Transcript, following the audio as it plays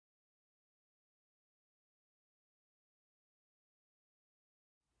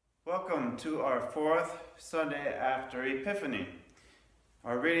Welcome to our fourth Sunday after Epiphany.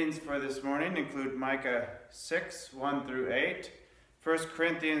 Our readings for this morning include Micah 6, 1 through 8, 1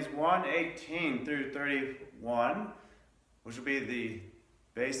 Corinthians 1, 18 through 31, which will be the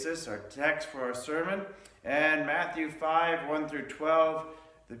basis, our text for our sermon, and Matthew 5, 1 through 12,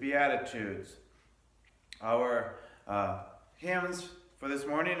 the Beatitudes. Our hymns for this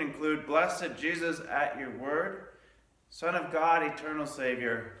morning include Blessed Jesus at Your Word, Son of God, Eternal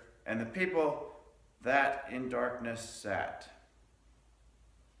Savior, and the people that in darkness sat.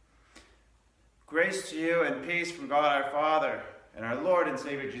 Grace to you and peace from God our Father and our Lord and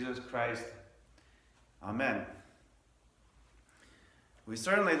Savior Jesus Christ. Amen. We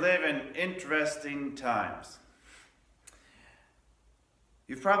certainly live in interesting times.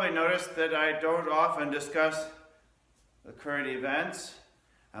 You've probably noticed that I don't often discuss the current events.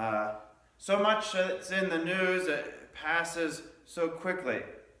 So much that's in the news it passes so quickly.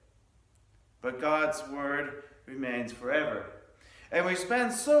 But God's Word remains forever. And we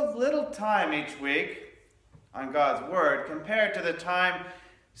spend so little time each week on God's Word compared to the time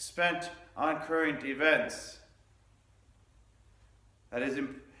spent on current events. That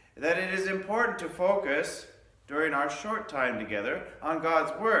it is important to focus during our short time together on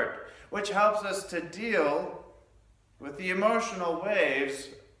God's Word, which helps us to deal with the emotional waves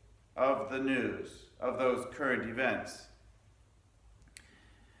of the news, of those current events.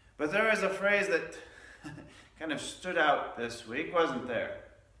 But there is a phrase that kind of stood out this week, wasn't there?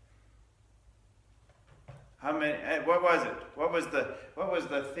 What was it? What was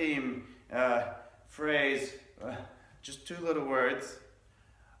the theme phrase? Just two little words.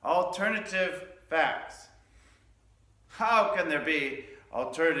 Alternative facts. How can there be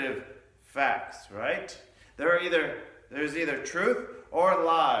alternative facts, right? There's either truth or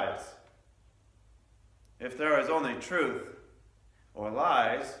lies. If there is only truth or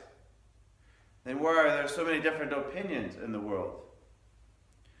lies, then why are there so many different opinions in the world?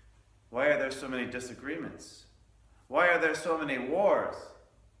 Why are there so many disagreements? Why are there so many wars?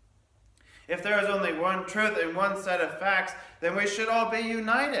 If there is only one truth and one set of facts, then we should all be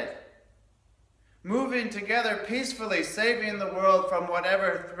united, moving together peacefully, saving the world from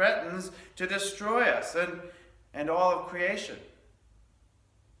whatever threatens to destroy us and all of creation.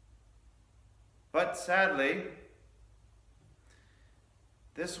 But sadly,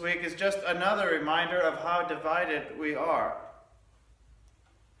 this week is just another reminder of how divided we are.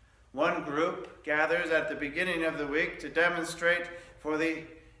 One group gathers at the beginning of the week to demonstrate for the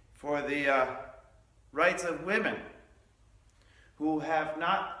rights of women who have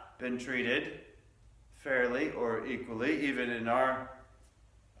not been treated fairly or equally, even in our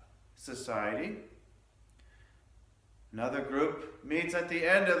society. Another group meets at the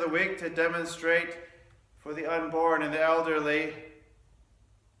end of the week to demonstrate for the unborn and the elderly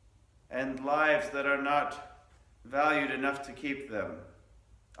and lives that are not valued enough to keep them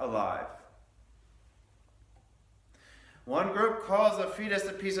alive. One group calls a fetus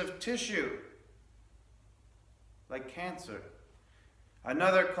a piece of tissue, like cancer.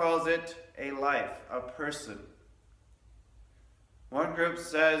 Another calls it a life, a person. One group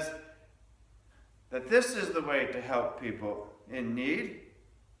says that this is the way to help people in need,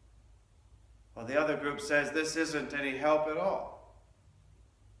 while the other group says this isn't any help at all.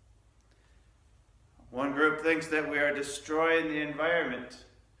 One group thinks that we are destroying the environment,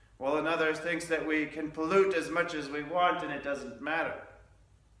 while another thinks that we can pollute as much as we want and it doesn't matter.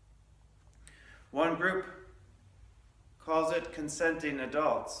 One group calls it consenting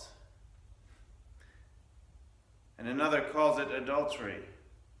adults, and another calls it adultery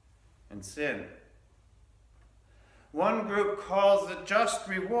and sin. One group calls it just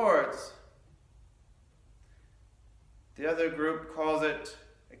rewards. The other group calls it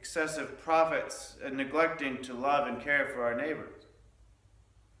excessive profits and neglecting to love and care for our neighbors.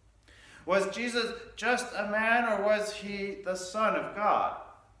 Was Jesus just a man, or was he the Son of God?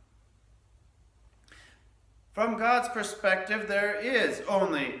 From God's perspective, there is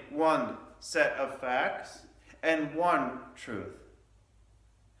only one set of facts and one truth.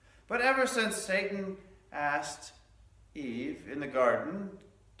 But ever since Satan asked Eve in the garden,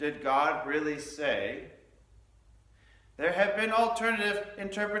 did God really say? There have been alternative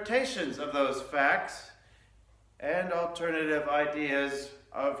interpretations of those facts and alternative ideas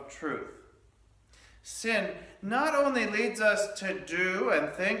of truth. Sin not only leads us to do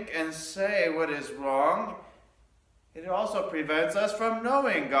and think and say what is wrong, it also prevents us from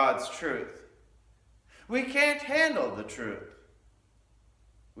knowing God's truth. We can't handle the truth.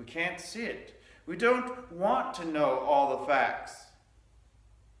 We can't see it. We don't want to know all the facts,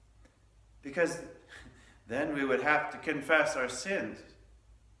 because then we would have to confess our sins.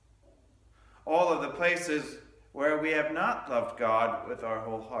 all of the places where we have not loved God with our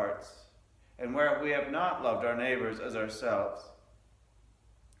whole hearts, and where we have not loved our neighbors as ourselves.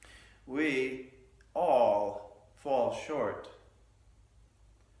 We all fall short.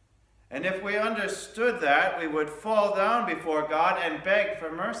 And if we understood that, we would fall down before God and beg for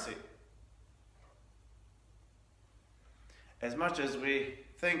mercy. As much as we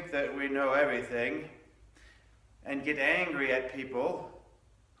think that we know everything and get angry at people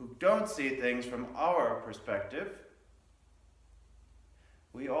who don't see things from our perspective,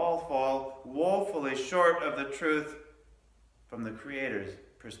 we all fall woefully short of the truth from the Creator's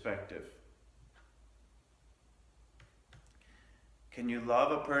perspective. Can you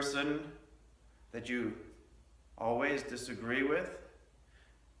love a person that you always disagree with?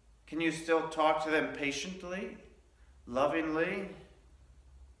 Can you still talk to them patiently, lovingly,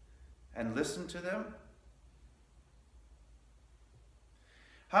 and listen to them?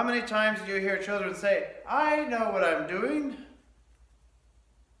 How many times do you hear children say, "I know what I'm doing,"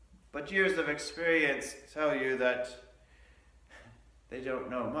 but years of experience tell you that they don't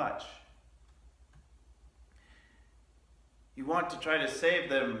know much? You want to try to save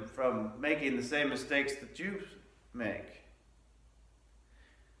them from making the same mistakes that you make.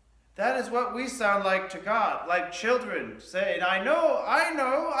 That is what we sound like to God, like children saying, I know,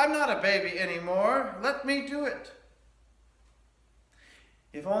 I'm not a baby anymore. Let me do it.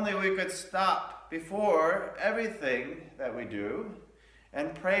 If only we could stop before everything that we do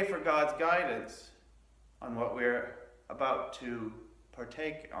and pray for God's guidance on what we're about to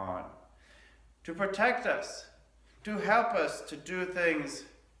partake on, to protect us, to help us to do things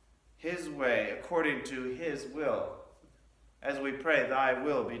His way, according to His will, as we pray, Thy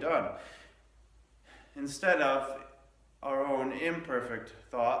will be done, instead of our own imperfect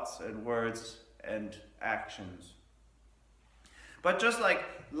thoughts and words and actions. But just like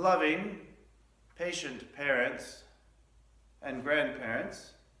loving, patient parents and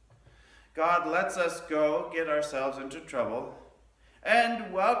grandparents, God lets us go get ourselves into trouble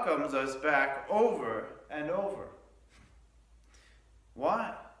and welcomes us back over and over.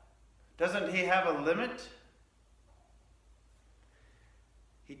 Why? Doesn't He have a limit?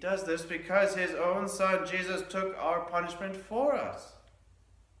 He does this because His own Son, Jesus, took our punishment for us.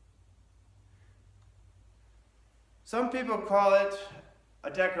 Some people call it a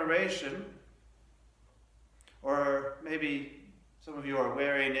decoration, or maybe some of you are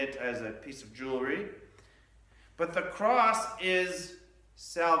wearing it as a piece of jewelry. But the cross is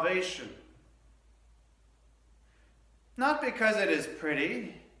salvation. Not because it is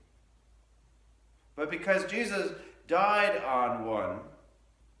pretty, but because Jesus died on one,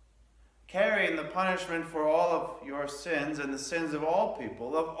 carrying the punishment for all of your sins and the sins of all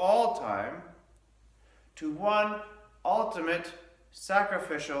people of all time, to one ultimate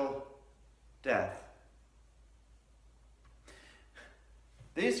sacrificial death.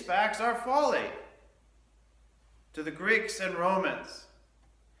 These facts are folly to the Greeks and Romans,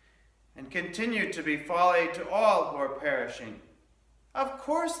 and continue to be folly to all who are perishing. Of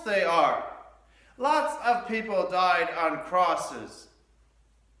course they are. Lots of people died on crosses.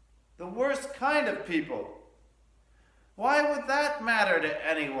 The worst kind of people. Why would that matter to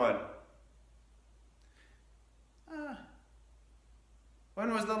anyone?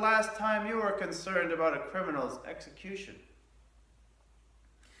 When was the last time you were concerned about a criminal's execution?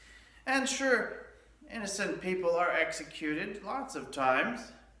 And sure, innocent people are executed lots of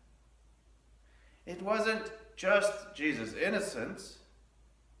times. It wasn't just Jesus' innocence.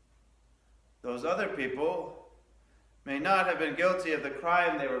 Those other people may not have been guilty of the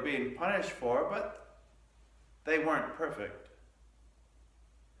crime they were being punished for, but they weren't perfect.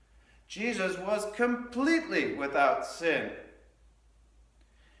 Jesus was completely without sin,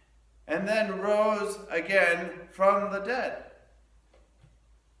 and then rose again from the dead.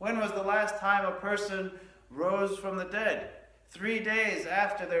 When was the last time a person rose from the dead? 3 days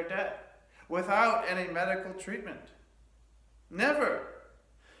after their death, without any medical treatment? Never.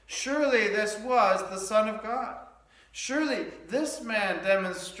 Surely this was the Son of God. Surely this man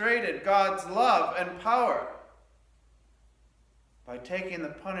demonstrated God's love and power by taking the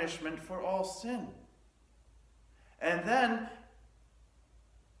punishment for all sin. And then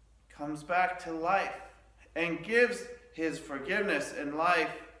comes back to life and gives His forgiveness and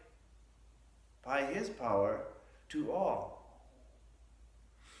life by His power to all.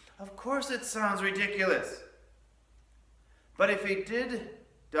 Of course it sounds ridiculous. But if He did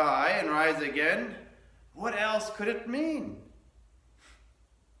die and rise again, what else could it mean?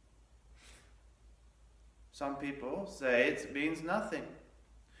 Some people say it means nothing,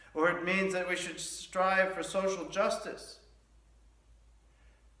 or it means that we should strive for social justice.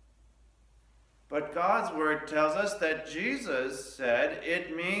 But God's word tells us that Jesus said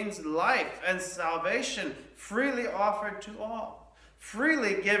it means life and salvation freely offered to all,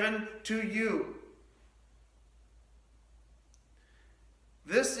 freely given to you.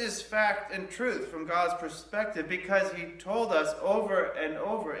 This is fact and truth from God's perspective because he told us over and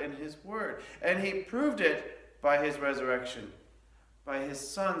over in his word. And he proved it by his resurrection, by his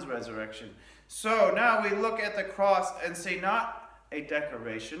son's resurrection. So now we look at the cross and see not a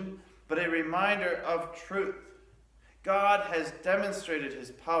decoration, but a reminder of truth. God has demonstrated his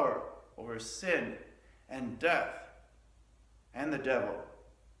power over sin and death and the devil,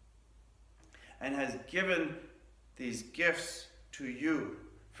 and has given these gifts to you,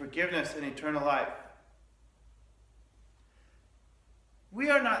 forgiveness and eternal life. We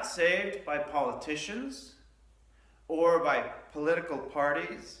are not saved by politicians or by political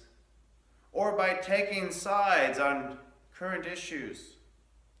parties or by taking sides on current issues.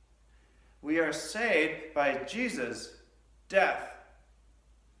 We are saved by Jesus' death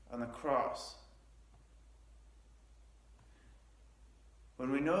on the cross.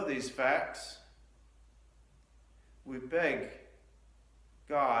 When we know these facts, we beg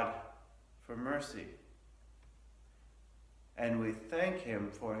God for mercy, and we thank him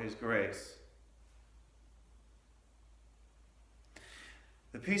for his grace.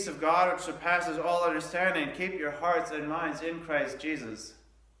 The peace of God which surpasses all understanding, keep your hearts and minds in Christ Jesus.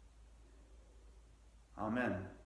 Amen.